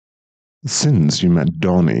Since you met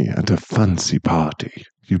Donnie at a fancy party,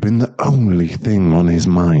 you've been the only thing on his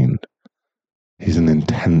mind. He's an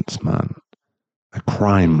intense man, a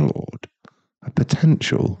crime lord, a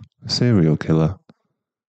potential serial killer,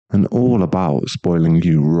 and all about spoiling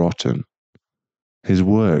you rotten. His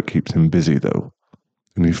work keeps him busy though,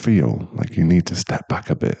 and you feel like you need to step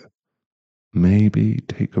back a bit. Maybe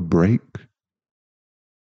take a break?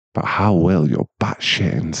 But how will your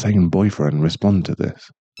batshit insane boyfriend respond to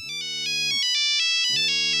this?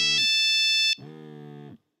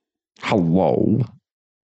 Hello?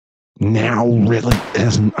 Now really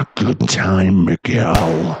isn't a good time,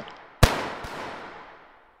 Miguel.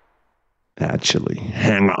 Actually,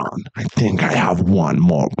 hang on. I think I have one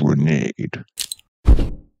more grenade.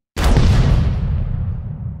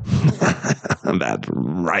 That's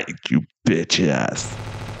right, you bitch ass.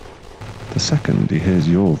 The second he hears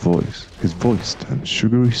your voice, his voice turns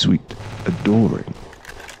sugary sweet, adoring.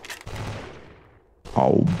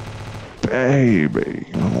 Oh, baby.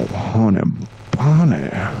 Oh, honey bunny.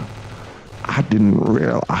 I didn't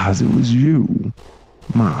realize it was you.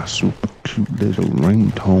 My super cute little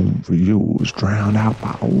ringtone for you was drowned out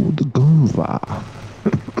by all the gunfire.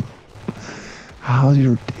 How's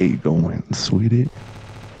your day going, sweetie?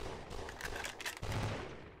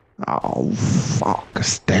 Oh, fuck.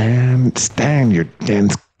 Stand, you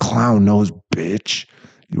dense clown nose bitch.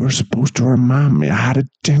 You were supposed to remind me I had a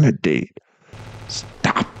dinner date.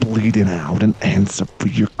 Stop bleeding out and answer for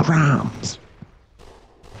your crimes.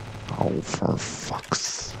 Oh, for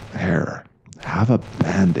fuck's hair. Have a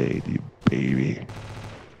band-aid, you baby.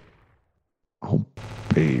 Oh,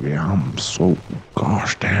 baby, I'm so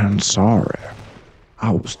gosh damn sorry.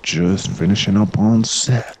 I was just finishing up on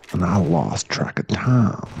set and I lost track of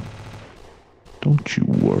time. Don't you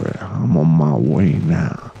worry, I'm on my way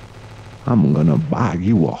now. I'm gonna buy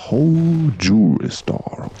you a whole jewelry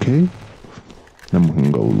store, okay? Then we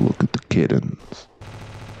can go look at the kittens.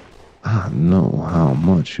 I know how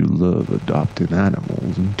much you love adopting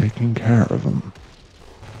animals and taking care of them.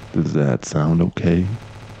 Does that sound okay?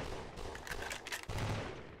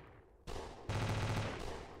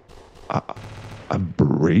 A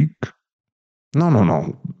break?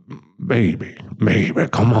 No. Baby,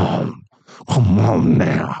 come on. Come on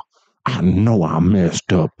now. I know I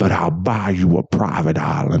messed up, but I'll buy you a private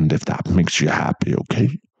island if that makes you happy,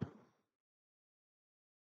 okay?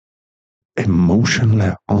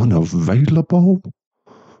 Emotionally unavailable?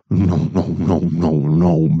 No,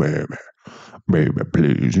 baby. Baby,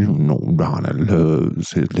 please, you know Donnie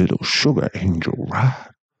loves his little sugar angel, right?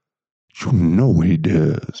 You know he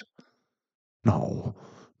does. No,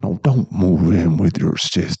 don't move in with your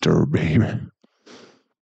sister, baby.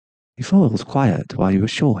 He falls quiet while you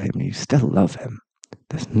assure him you still love him.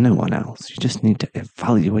 There's no one else. You just need to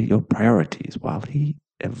evaluate your priorities while he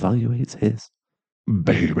evaluates his.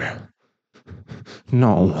 Baby.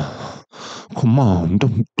 No. Come on,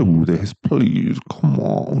 don't do this, please. Come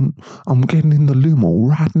on. I'm getting in the limo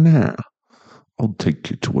right now. I'll take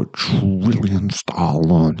you to a trillion-star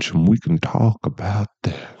lunch and we can talk about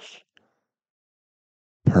this.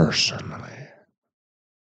 Personally.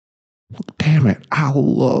 Damn it, I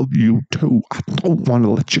love you too. I don't want to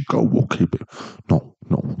let you go, okay? But no,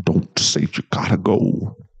 don't say you gotta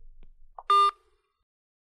go.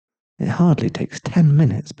 It hardly takes 10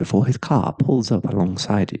 minutes before his car pulls up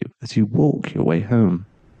alongside you as you walk your way home.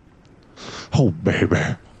 Oh, baby.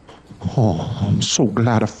 Oh, I'm so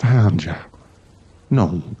glad I found you.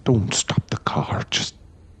 No, don't stop the car. Just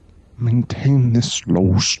maintain this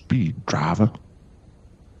slow speed, driver.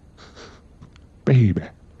 Baby,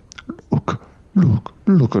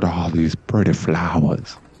 look at all these pretty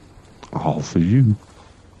flowers. All for you.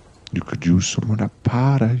 You could use some of that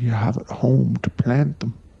powder you have at home to plant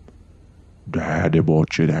them. Daddy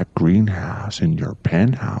bought you that greenhouse in your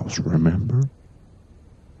penthouse, remember?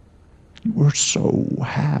 You were so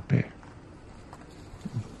happy.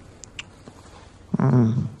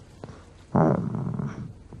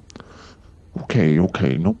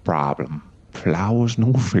 Okay, no problem. Flowers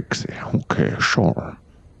no fixie. Okay, sure.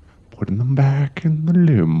 Putting them back in the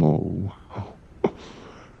limo.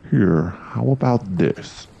 Here, how about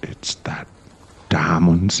this? It's that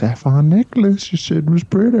diamond sapphire necklace you said was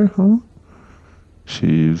pretty, huh?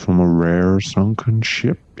 She's from a rare sunken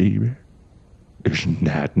ship, baby. Isn't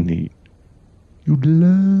that neat? You'd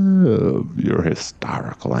love your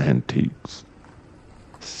historical antiques.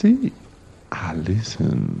 See, I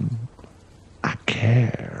listen. I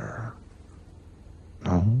care.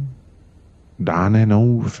 No, Donnie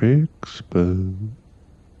no fix, but...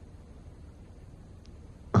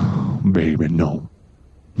 Oh, baby, no.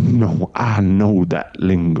 No, I know that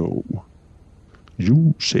lingo.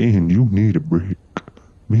 You saying you need a break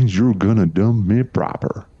means you're gonna dump me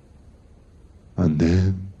proper. And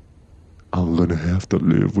then I'm gonna have to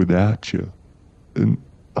live without you. And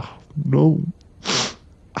oh, no,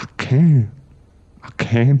 I can't. I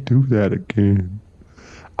can't do that again.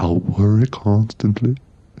 I'll worry constantly.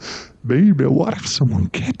 Baby, what if someone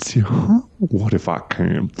gets you, huh? What if I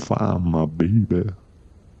can't find my baby?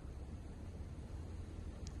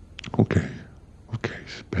 Okay, okay,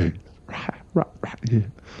 space. Right, yeah.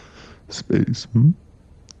 Space,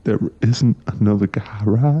 There isn't another guy,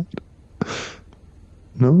 right?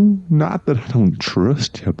 No, not that I don't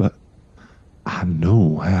trust you, but I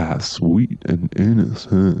know how sweet and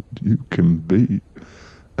innocent you can be.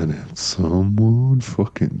 And if someone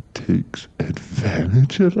fucking takes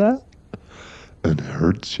advantage of that and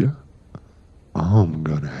hurts you, I'm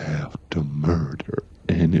gonna have to murder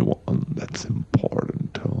anyone that's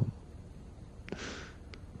important to him.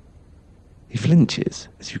 He flinches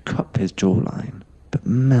as you cup his jawline, but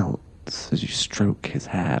melts as you stroke his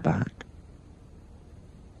hair back.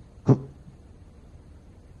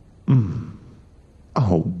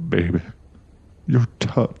 Oh, baby, your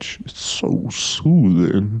touch is so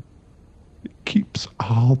soothing. It keeps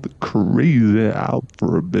all the crazy out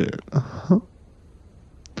for a bit.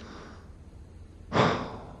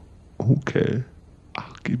 Okay,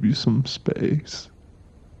 I'll give you some space.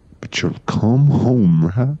 But you'll come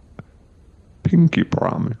home, right? Pinky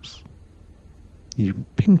promise. You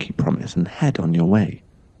pinky promise and head on your way,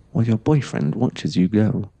 while your boyfriend watches you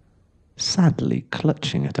go, sadly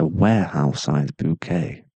clutching at a warehouse-sized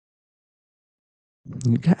bouquet.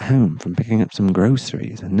 You get home from picking up some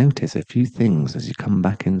groceries and notice a few things as you come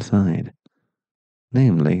back inside.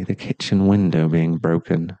 Namely, the kitchen window being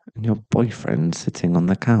broken and your boyfriend sitting on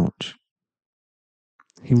the couch.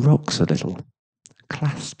 He rocks a little,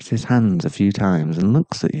 clasps his hands a few times and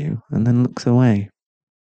looks at you and then looks away.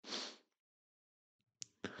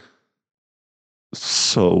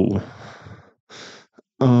 So,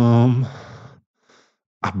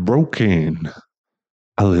 I broke in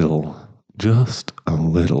a little, just a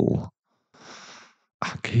little.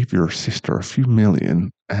 I gave your sister a few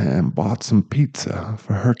million and bought some pizza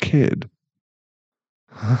for her kid.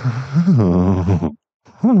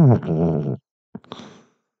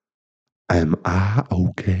 Am I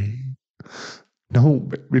okay? No,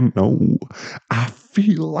 baby, no. I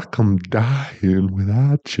feel like I'm dying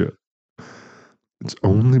without you. It's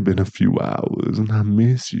only been a few hours and I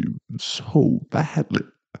miss you so badly.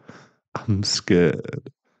 I'm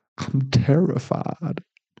scared. I'm terrified.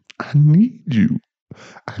 I need you.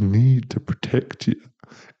 I need to protect you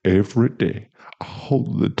every day, all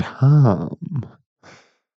the time.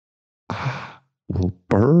 I will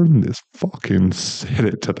burn this fucking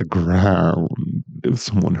city to the ground if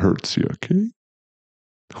someone hurts you, okay?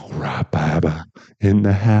 Alright, Baba. In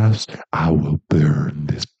the house, I will burn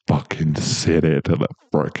this fucking city to the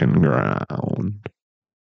frickin' ground.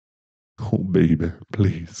 Oh, baby,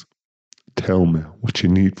 please. Tell me what you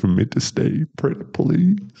need from me to stay, pretty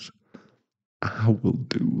please. I will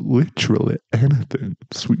do literally anything,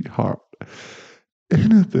 sweetheart.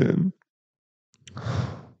 Anything.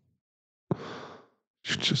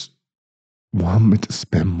 You just want me to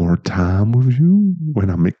spend more time with you when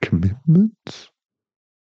I make commitments?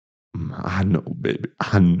 I know, baby.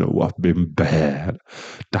 I know I've been bad.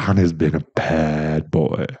 Donnie's been a bad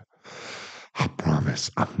boy. I promise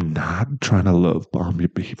I'm not trying to love bomb you,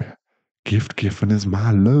 baby. Gift giving is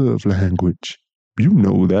my love language. You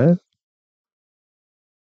know that.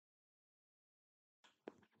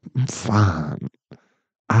 Fine.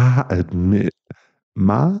 I admit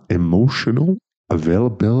my emotional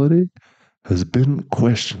availability has been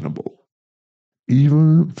questionable,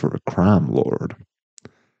 even for a crime lord.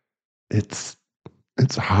 It's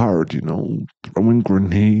it's hard, throwing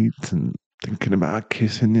grenades and thinking about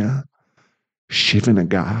kissing you, shivving a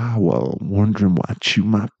guy while wondering what you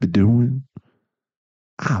might be doing.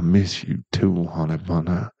 I miss you too, honey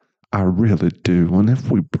bunny. I really do. And if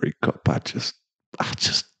we break up, I just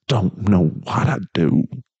don't know what I'd do.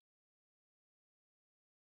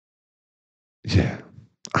 Yeah,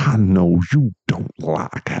 I know you don't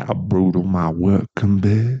like how brutal my work can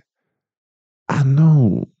be. I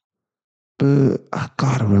know, but I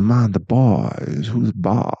gotta remind the boys who's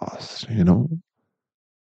boss. And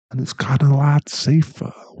it's kind of a lot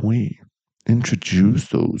safer. We introduce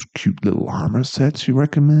those cute little armor sets you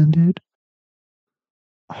recommended.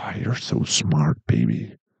 Oh, you're so smart,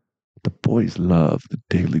 baby. The boys love the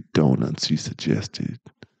daily donuts you suggested.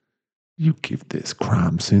 You give this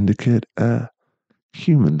crime syndicate a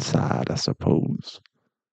human side, I suppose.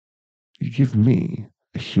 You give me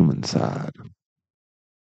a human side.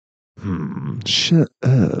 Shut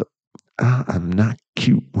up. I am not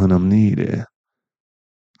cute when I'm needed.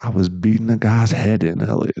 I was beating a guy's head in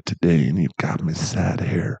earlier today and you got me sad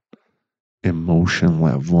here.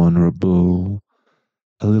 Emotionally vulnerable.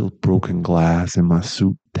 A little broken glass in my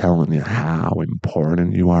suit telling you how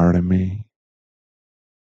important you are to me.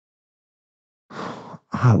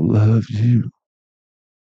 I love you.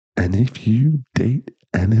 And if you date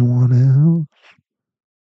anyone else,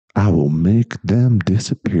 I will make them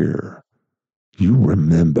disappear. You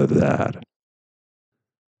remember that.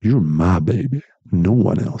 You're my baby. No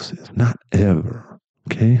one else is. Not ever.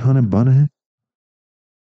 Okay, honey bunny?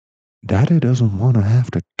 Daddy doesn't want to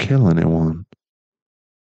have to kill anyone.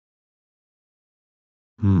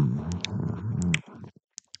 Hmm.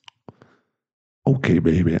 Okay,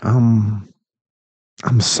 baby. I'm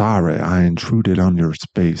sorry I intruded on your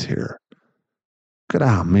space here. Could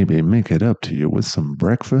I maybe make it up to you with some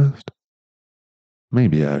breakfast?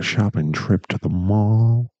 Maybe a shopping trip to the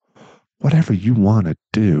mall? Whatever you want to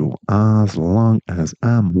do, as long as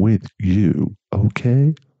I'm with you,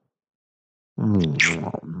 okay? Hmm.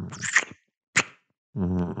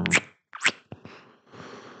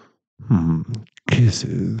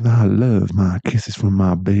 Kisses. I love my kisses from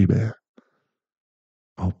my baby.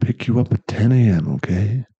 I'll pick you up at 10 a.m.,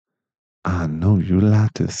 okay? I know you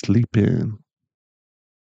like to sleep in.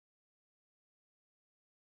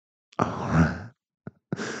 Alright.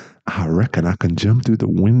 I reckon I can jump through the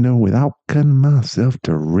window without cutting myself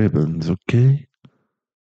to ribbons, okay?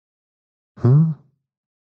 Huh?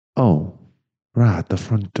 Oh, right, the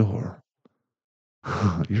front door.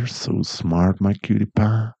 You're so smart, my cutie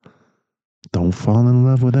pie. Don't fall in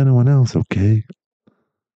love with anyone else, okay?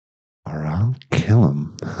 Or I'll kill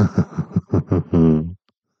him.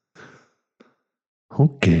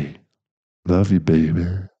 Okay. Love you, baby.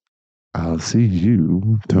 I'll see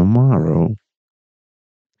you tomorrow.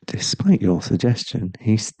 Despite your suggestion,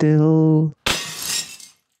 he still.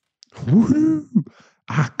 Woohoo!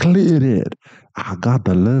 I cleared it. I got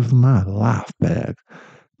the love of my life back.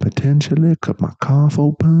 Potentially cut my cough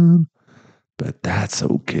open, but that's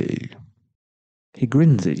okay. He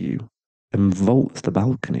grins at you and vaults the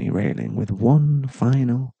balcony railing with one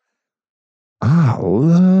final. I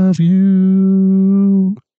love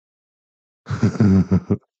you.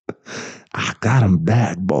 I got him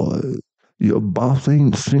back, boy. Your boss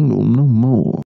ain't single no more.